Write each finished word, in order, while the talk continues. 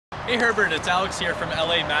Hey Herbert, it's Alex here from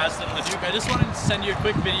LA Mazda and Leduc. I just wanted to send you a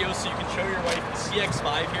quick video so you can show your wife the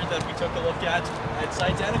CX-5 here that we took a look at. It's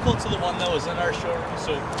identical to the one that was in our showroom,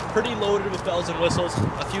 so pretty loaded with bells and whistles.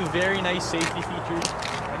 A few very nice safety features.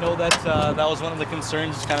 I know that that was one of the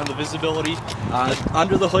concerns, is kind of the visibility.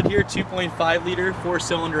 Under the hood here, 2.5 liter,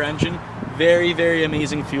 4-cylinder engine. Very, very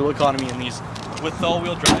amazing fuel economy in these. With the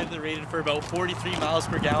all-wheel drive, they're rated for about 43 miles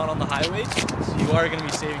per gallon on the highways, so you are going to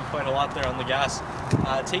be saving quite a lot there on the gas.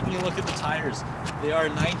 Taking a look at the tires, they are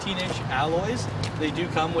 19-inch alloys. They do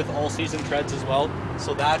come with all-season treads as well,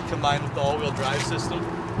 so that combined with the all-wheel drive system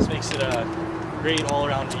just makes it a great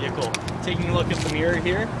all-around vehicle. Taking a look at the mirror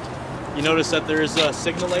here, you notice that there is a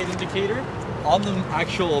signal light indicator. On the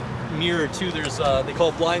actual mirror too, there's they call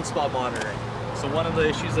it blind spot monitoring. So one of the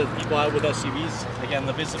issues that people have with SUVs, again,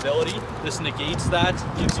 the visibility, this negates that,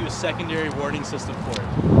 gives you a secondary warning system for it.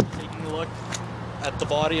 Taking a look at the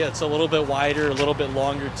body, it's a little bit wider, a little bit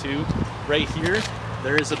longer too. Right here,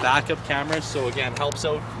 there is a backup camera, so again, helps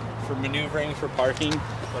out for maneuvering, for parking,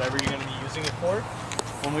 whatever you're going to be using it for.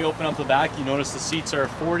 When we open up the back, you notice the seats are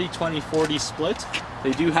 40-20-40 split.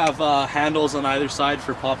 They do have handles on either side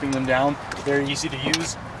for popping them down. Very easy to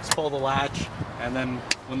use. Just pull the latch, and then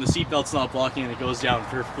when the seat belt's not blocking it, it goes down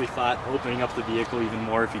perfectly flat, opening up the vehicle even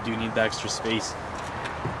more if you do need the extra space.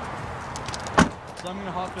 So I'm going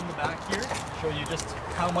to hop in the back here, show you just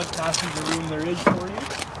how much passenger room there is for you.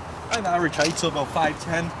 I'm average height, so about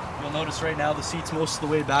 5'10". You'll notice right now the seat's most of the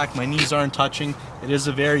way back. My knees aren't touching. It is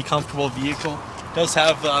a very comfortable vehicle. It does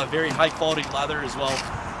have very high quality leather as well.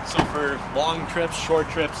 So for long trips, short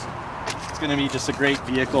trips, it's going to be just a great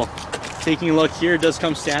vehicle. Taking a look here, it does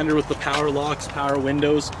come standard with the power locks, power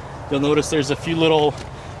windows. You'll notice there's a few little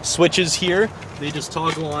switches here. They just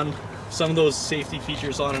toggle on some of those safety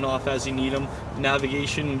features on and off as you need them. The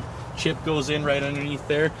navigation chip goes in right underneath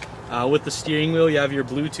there. With the steering wheel, you have your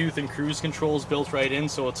Bluetooth and cruise controls built right in,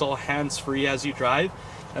 so it's all hands-free as you drive.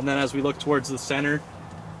 And then as we look towards the center,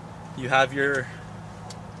 you have your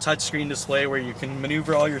touchscreen display where you can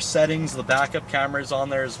maneuver all your settings. The backup camera is on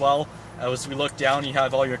there as well. As we look down, you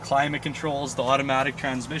have all your climate controls, the automatic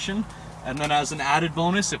transmission, and then as an added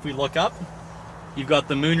bonus, if we look up, you've got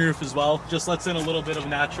the moonroof as well. Just lets in a little bit of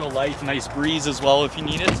natural light, nice breeze as well if you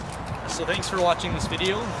need it. So thanks for watching this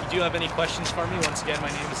video. If you do have any questions for me, once again,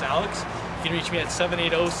 my name is Alex. You can reach me at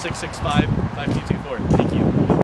 780-665-5224. Thank you.